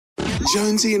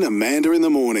Jonesy and Amanda in the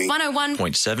morning.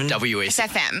 101.7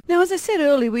 WSFM. Now, as I said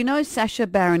earlier, we know Sacha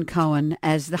Baron Cohen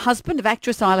as the husband of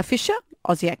actress Isla Fisher,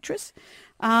 Aussie actress.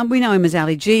 We know him as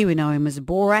Ali G. We know him as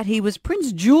Borat. He was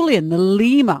Prince Julian, the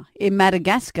lemur in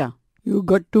Madagascar. You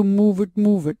got to move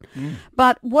it.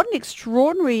 But what an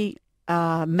extraordinary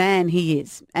man he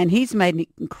is. And he's made an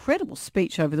incredible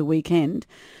speech over the weekend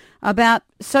about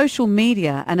social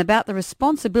media and about the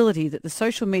responsibility that the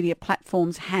social media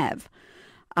platforms have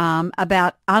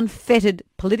about unfettered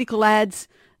political ads,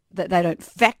 that they don't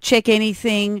fact-check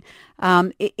anything.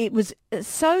 It was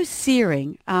so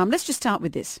searing. Let's just start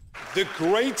with this. The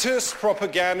greatest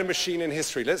propaganda machine in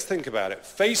history. Let's think about it.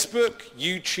 Facebook,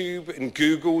 YouTube, and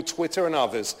Google, Twitter, and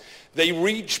others, they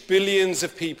reach billions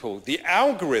of people. The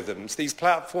algorithms these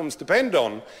platforms depend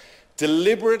on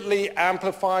deliberately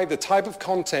amplify the type of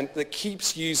content that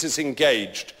keeps users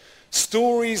engaged.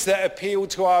 Stories that appeal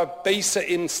to our baser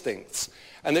instincts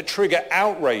and that trigger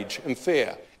outrage and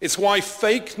fear. It's why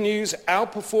fake news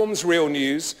outperforms real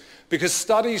news, because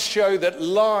studies show that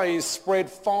lies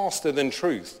spread faster than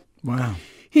truth. Wow.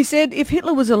 He said if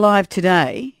Hitler was alive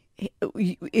today,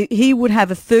 he would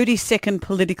have a 30-second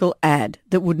political ad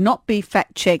that would not be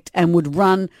fact-checked and would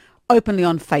run openly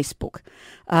on Facebook.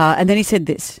 And then he said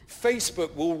this.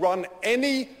 Facebook will run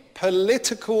any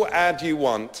political ad you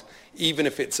want, even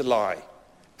if it's a lie.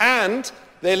 And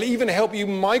they'll even help you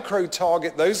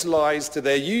micro-target those lies to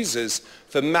their users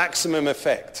for maximum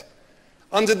effect.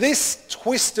 Under this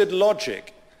twisted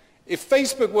logic, if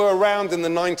Facebook were around in the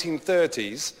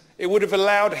 1930s, it would have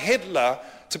allowed Hitler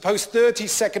to post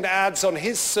 30-second ads on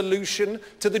his solution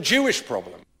to the Jewish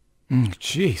problem.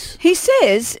 Jeez. He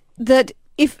says that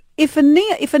if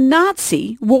a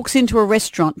Nazi walks into a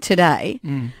restaurant today,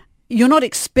 you're not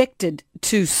expected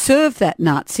to serve that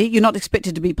Nazi. You're not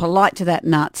expected to be polite to that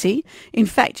Nazi. In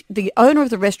fact, the owner of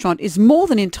the restaurant is more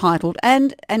than entitled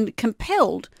and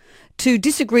compelled to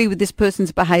disagree with this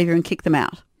person's behaviour and kick them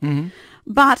out. Mm-hmm.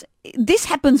 But this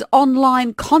happens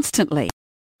online constantly.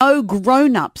 No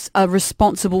grown-ups are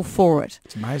responsible for it.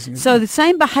 It's amazing. So the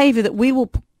same behaviour that we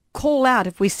will call out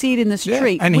if we see it in the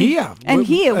street. Yeah, we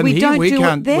don't do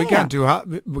it there.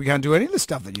 We can't do any of the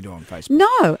stuff that you do on Facebook.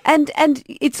 No, and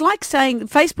it's like saying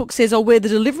Facebook says, we're the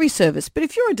delivery service. But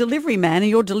if you're a delivery man and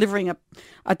you're delivering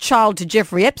a child to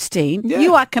Jeffrey Epstein,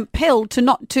 you are compelled to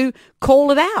not to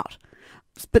call it out.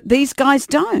 But these guys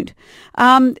don't.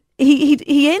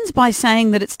 He ends by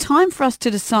saying that it's time for us to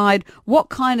decide what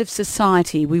kind of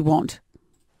society we want.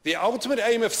 The ultimate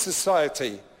aim of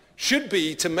society should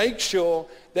be to make sure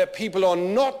that people are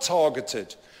not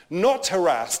targeted, not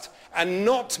harassed, and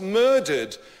not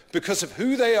murdered because of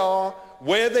who they are,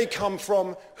 where they come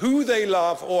from, who they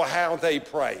love, or how they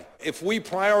pray. If we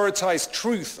prioritize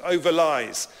truth over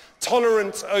lies,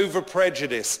 tolerance over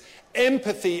prejudice,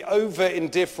 empathy over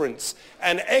indifference,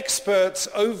 and experts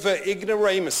over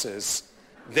ignoramuses,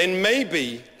 then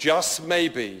maybe, just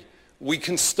maybe, we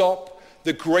can stop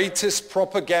the greatest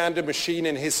propaganda machine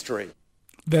in history.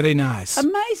 Very nice.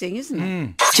 Amazing, isn't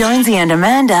it? Jonesy and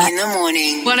Amanda in the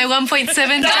morning.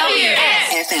 101.7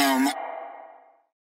 WSFM.